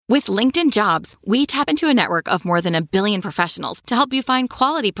With LinkedIn Jobs, we tap into a network of more than 1 billion professionals to help you find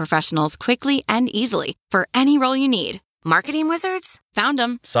quality professionals quickly and easily for any role you need. Marketing wizards? Found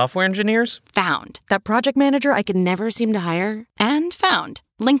them. Software engineers? Found. That project manager I could never seem to hire? And found.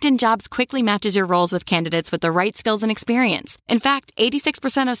 LinkedIn Jobs quickly matches your roles with candidates with the right skills and experience. In fact,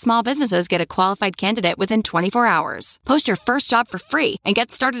 86% of small businesses get a qualified candidate within 24 hours. Post your first job for free and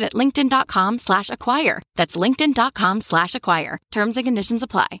get started at linkedin.com/acquire. That's linkedin.com/acquire. Terms and conditions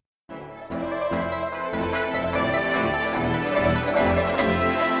apply.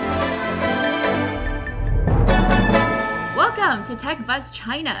 Welcome to Tech Buzz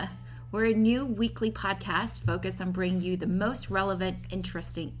China. We're a new weekly podcast focused on bringing you the most relevant,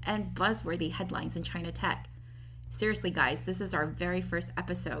 interesting, and buzzworthy headlines in China tech. Seriously, guys, this is our very first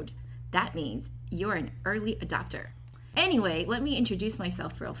episode. That means you're an early adopter. Anyway, let me introduce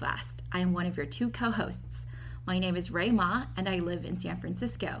myself real fast. I am one of your two co-hosts. My name is Ray Ma, and I live in San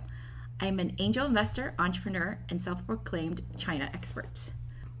Francisco. I am an angel investor, entrepreneur, and self-proclaimed China expert.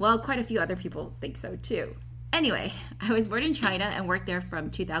 Well, quite a few other people think so too. Anyway, I was born in China and worked there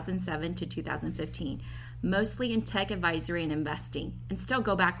from 2007 to 2015, mostly in tech advisory and investing, and still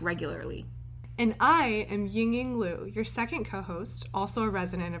go back regularly. And I am Yingying Liu, your second co-host, also a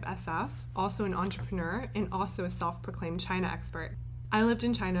resident of SF, also an entrepreneur, and also a self-proclaimed China expert. I lived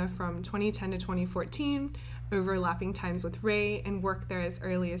in China from 2010 to 2014, overlapping times with Ray, and worked there as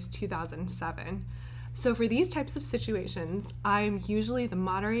early as 2007. So for these types of situations, I'm usually the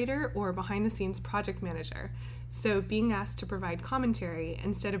moderator or behind-the-scenes project manager. So being asked to provide commentary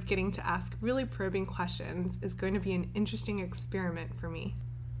instead of getting to ask really probing questions is going to be an interesting experiment for me.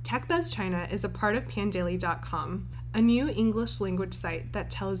 TechBuzz China is a part of pandaily.com, a new English language site that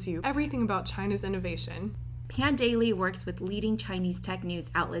tells you everything about China's innovation. Pandaily works with leading Chinese tech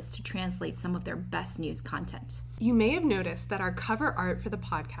news outlets to translate some of their best news content. You may have noticed that our cover art for the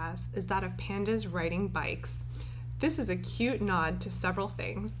podcast is that of pandas riding bikes. This is a cute nod to several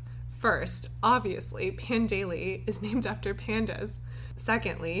things. First, obviously, Pandaily is named after pandas.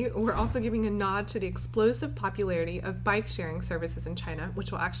 Secondly, we're also giving a nod to the explosive popularity of bike-sharing services in China,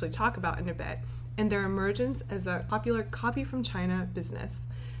 which we'll actually talk about in a bit, and their emergence as a popular copy from China business.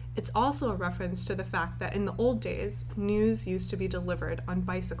 It's also a reference to the fact that in the old days, news used to be delivered on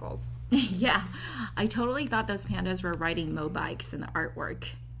bicycles. Yeah, I totally thought those pandas were riding Mobikes in the artwork.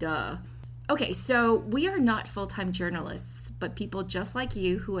 Duh. Okay, so we are not full-time journalists, but people just like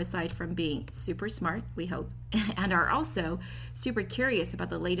you who, aside from being super smart, we hope, and are also super curious about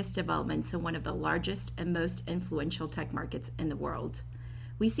the latest developments in one of the largest and most influential tech markets in the world.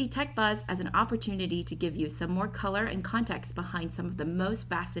 We see Tech Buzz as an opportunity to give you some more color and context behind some of the most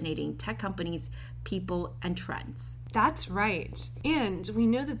fascinating tech companies, people, and trends. That's right. And we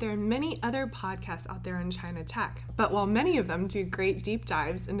know that there are many other podcasts out there on China tech. But while many of them do great deep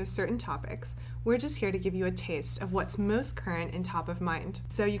dives into certain topics, we're just here to give you a taste of what's most current and top of mind.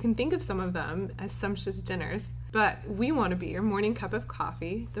 So you can think of some of them as sumptuous dinners. But we want to be your morning cup of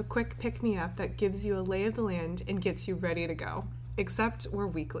coffee, the quick pick-me-up that gives you a lay of the land and gets you ready to go. Except we're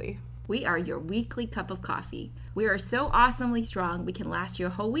weekly. We are your weekly cup of coffee. We are so awesomely strong we can last you a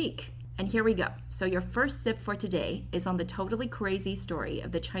whole week. And here we go. So your first sip for today is on the totally crazy story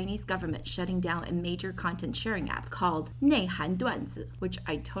of the Chinese government shutting down a major content sharing app called 内涵段子, which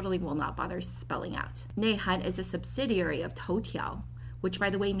I totally will not bother spelling out. 内涵 is a subsidiary of Toutiao, which by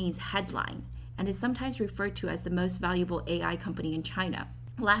the way means headline, and is sometimes referred to as the most valuable AI company in China.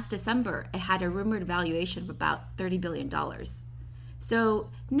 Last December, it had a rumored valuation of about $30 billion. So,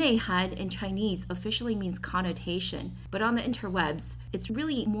 内涵 in Chinese officially means connotation, but on the interwebs, it's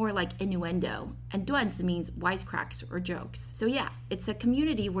really more like innuendo, and 段子 means wisecracks or jokes. So yeah, it's a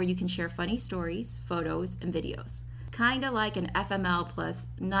community where you can share funny stories, photos, and videos. Kinda like an FML plus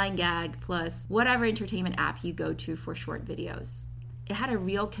 9gag plus whatever entertainment app you go to for short videos. It had a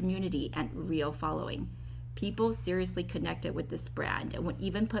real community and real following. People seriously connected with this brand and would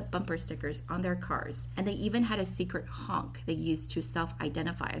even put bumper stickers on their cars. And they even had a secret honk they used to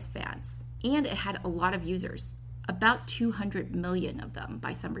self-identify as fans. And it had a lot of users, about 200 million of them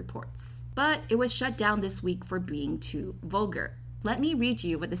by some reports. But it was shut down this week for being too vulgar. Let me read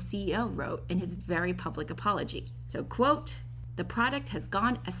you what the CEO wrote in his very public apology. So, quote, "The product has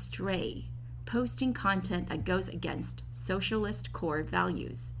gone astray, posting content that goes against socialist core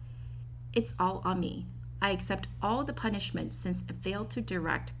values. It's all on me. I accept all the punishment since it failed to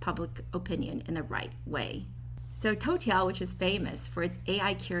direct public opinion in the right way." So Toutiao, which is famous for its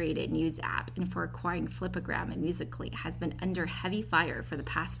AI-curated news app and for acquiring Flipagram and Musical.ly, has been under heavy fire for the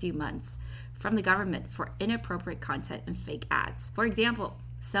past few months from the government for inappropriate content and fake ads. For example,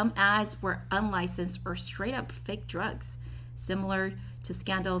 some ads were unlicensed or straight-up fake drugs, similar to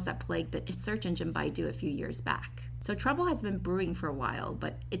scandals that plagued the search engine Baidu a few years back. So trouble has been brewing for a while,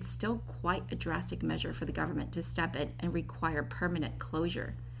 but it's still quite a drastic measure for the government to step in and require permanent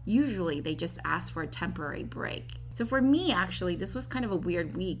closure. Usually they just ask for a temporary break. So for me, actually, this was kind of a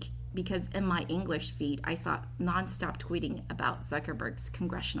weird week because in my English feed, I saw nonstop tweeting about Zuckerberg's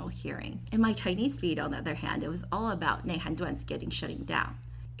congressional hearing. In my Chinese feed, on the other hand, it was all about Meituan's shutting down.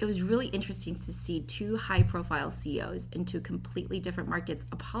 It was really interesting to see two high-profile CEOs in two completely different markets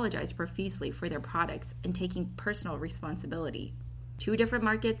apologize profusely for their products and taking personal responsibility. Two different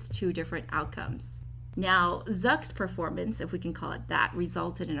markets, two different outcomes. Now, Zuck's performance, if we can call it that,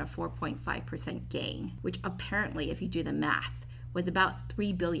 resulted in a 4.5% gain, which apparently, if you do the math, was about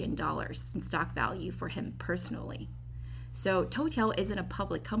 $3 billion in stock value for him personally. So Toutiao isn't a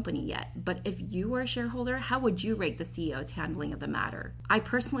public company yet, but if you were a shareholder, how would you rate the CEO's handling of the matter? I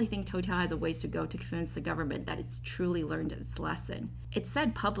personally think Toutiao has a ways to go to convince the government that it's truly learned its lesson. It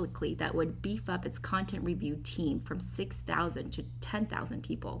said publicly that it would beef up its content review team from 6,000 to 10,000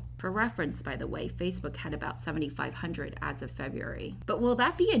 people. For reference, by the way, Facebook had about 7,500 as of February. But will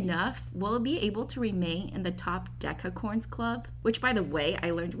that be enough? Will it be able to remain in the top decacorns club? Which, by the way,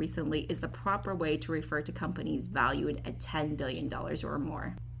 I learned recently is the proper way to refer to companies valued at $10 billion or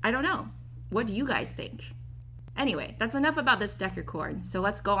more. I don't know. What do you guys think? Anyway, that's enough about this decacorn, so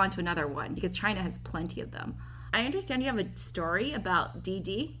let's go on to another one because China has plenty of them. I understand you have a story about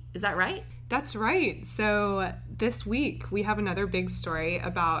Didi. Is that right? That's right. So this week we have another big story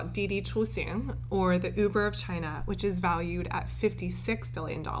about Didi Chuxing, or the Uber of China, which is valued at $56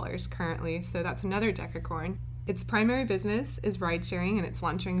 billion currently. So that's another decacorn. Its primary business is ride sharing and it's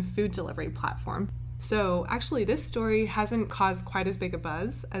launching a food delivery platform. So actually this story hasn't caused quite as big a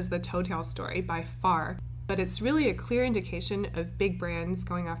buzz as the Toutiao story by far, but it's really a clear indication of big brands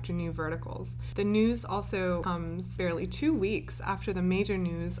going after new verticals. The news also comes barely 2 weeks after the major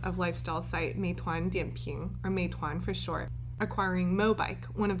news of lifestyle site Meituan Dianping, or Meituan for short, acquiring Mobike,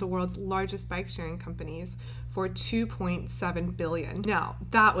 one of the world's largest bike sharing companies, for $2.7 billion. Now,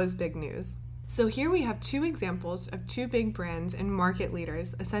 that was big news. So here we have two examples of two big brands and market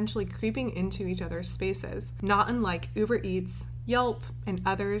leaders essentially creeping into each other's spaces, not unlike Uber Eats, Yelp, and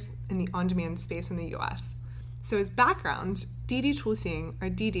others in the on-demand space in the US. So as background, Didi Chuxing, or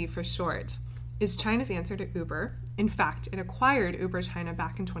Didi for short, is China's answer to Uber. In fact, it acquired Uber China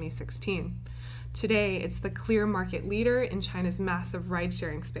back in 2016. Today, it's the clear market leader in China's massive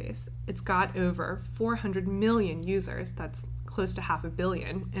ride-sharing space. It's got over 400 million users, that's close to 500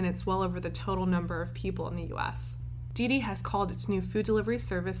 million, and it's well over the total number of people in the US. Didi has called its new food delivery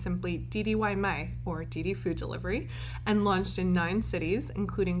service simply Didi Waimai, or Didi Food Delivery, and launched in 9 cities,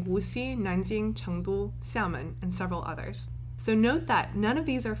 including Wuxi, Nanjing, Chengdu, Xiamen, and several others. So note that none of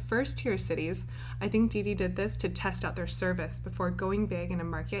these are first-tier cities. I think Didi did this to test out their service before going big in a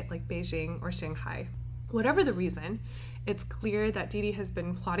market like Beijing or Shanghai. Whatever the reason, it's clear that Didi has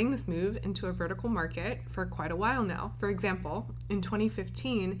been plotting this move into a vertical market for quite a while now. For example, in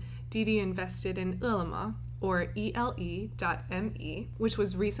 2015, Didi invested in Ele.me, or ELE.me, which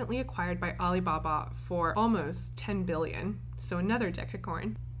was recently acquired by Alibaba for almost $10 billion, so another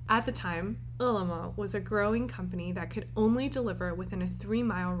decacorn. At the time, Ele.me was a growing company that could only deliver within a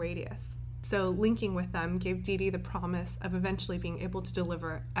 3-mile radius. So linking with them gave Didi the promise of eventually being able to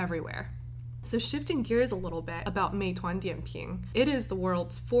deliver everywhere. So shifting gears a little bit about Meituan Dianping, it is the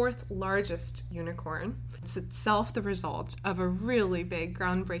world's 4th largest unicorn. It's itself the result of a really big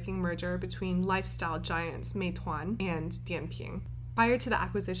groundbreaking merger between lifestyle giants Meituan and Dianping. Prior to the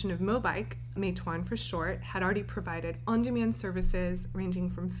acquisition of Mobike, Meituan for short, had already provided on-demand services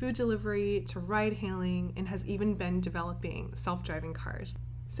ranging from food delivery to ride-hailing and has even been developing self-driving cars.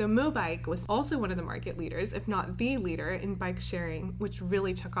 So Mobike was also one of the market leaders, if not the leader, in bike sharing, which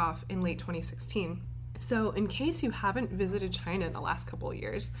really took off in late 2016. So in case you haven't visited China in the last couple of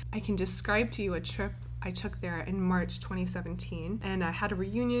years, I can describe to you a trip I took there in March 2017, and I had a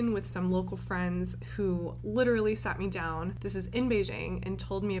reunion with some local friends who literally sat me down, this is in Beijing, and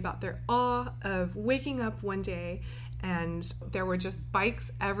told me about their awe of waking up one day and there were just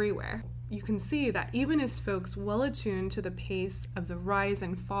bikes everywhere. You can see that even as folks well attuned to the pace of the rise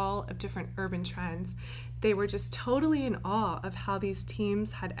and fall of different urban trends, they were just totally in awe of how these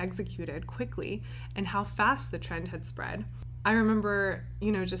teams had executed quickly and how fast the trend had spread. I remember,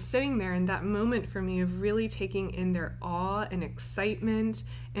 just sitting there in that moment for me of really taking in their awe and excitement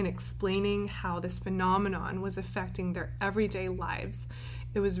and explaining how this phenomenon was affecting their everyday lives.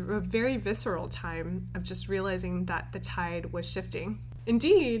 It was a very visceral time of just realizing that the tide was shifting.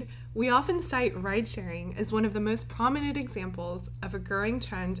 Indeed, we often cite ride-sharing as one of the most prominent examples of a growing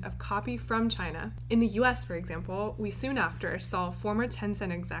trend of copy from China. In the US, for example, we soon after saw former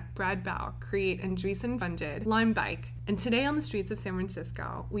Tencent exec Brad Bao create Andreessen-funded Mobike, and today on the streets of San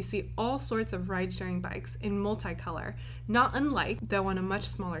Francisco, we see all sorts of ride-sharing bikes in multicolor, not unlike, though on a much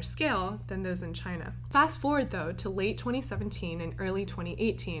smaller scale, than those in China. Fast forward, though, to late 2017 and early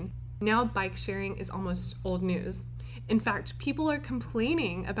 2018. Now bike sharing is almost old news. In fact, people are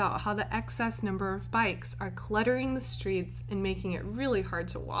complaining about how the excess number of bikes are cluttering the streets and making it really hard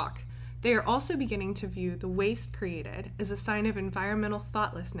to walk. They are also beginning to view the waste created as a sign of environmental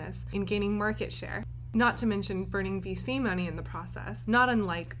thoughtlessness in gaining market share, not to mention burning VC money in the process, not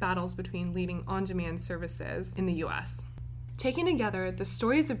unlike battles between leading on-demand services in the US. Taken together, the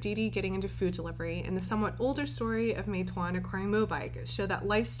stories of Didi getting into food delivery and the somewhat older story of Meituan acquiring Mobike show that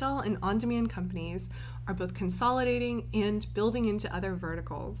lifestyle and on-demand companies are both consolidating and building into other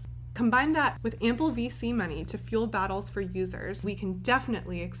verticals. Combine that with ample VC money to fuel battles for users, we can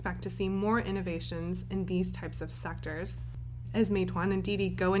definitely expect to see more innovations in these types of sectors. As Meituan and Didi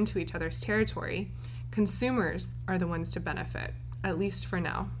go into each other's territory, consumers are the ones to benefit, at least for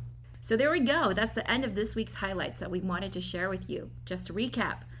now. So there we go. That's the end of this week's highlights that we wanted to share with you. Just to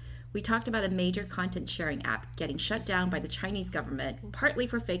recap, we talked about a major content sharing app getting shut down by the Chinese government, partly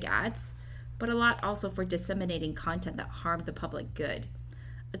for fake ads, but a lot also for disseminating content that harmed the public good.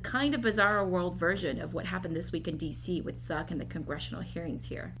 A kind of bizarro world version of what happened this week in DC with Zuck and the congressional hearings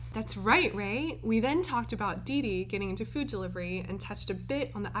here. That's right, Ray. We then talked about Didi getting into food delivery and touched a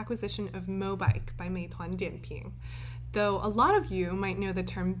bit on the acquisition of Mobike by Meituan Dianping. Though a lot of you might know the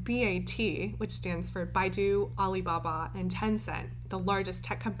term BAT, which stands for Baidu, Alibaba, and Tencent, the largest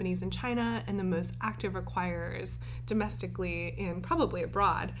tech companies in China and the most active acquirers domestically and probably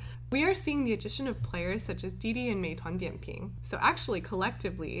abroad. We are seeing the addition of players such as Didi and Meituan Dianping. So actually,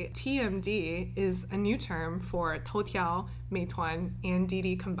 collectively, TMD is a new term for Toutiao, Meituan, and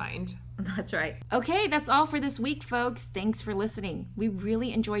Didi combined. That's right. Okay, that's all for this week, folks. Thanks for listening. We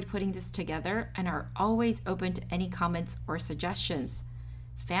really enjoyed putting this together and are always open to any comments or suggestions.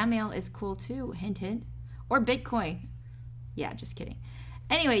 Fan mail is cool too, hint, hint. Or Bitcoin. Yeah, just kidding.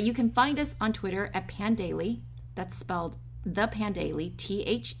 Anyway, you can find us on Twitter at Pandaily. That's spelled The Pandaily,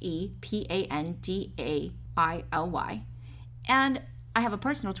 ThePandaily. And I have a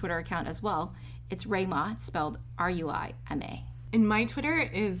personal Twitter account as well. It's Rayma, spelled Ruima. And my Twitter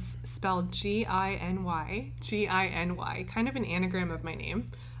is spelled Ginygy, kind of an anagram of my name.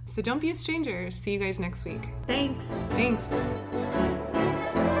 So don't be a stranger. See you guys next week. Thanks. Thanks.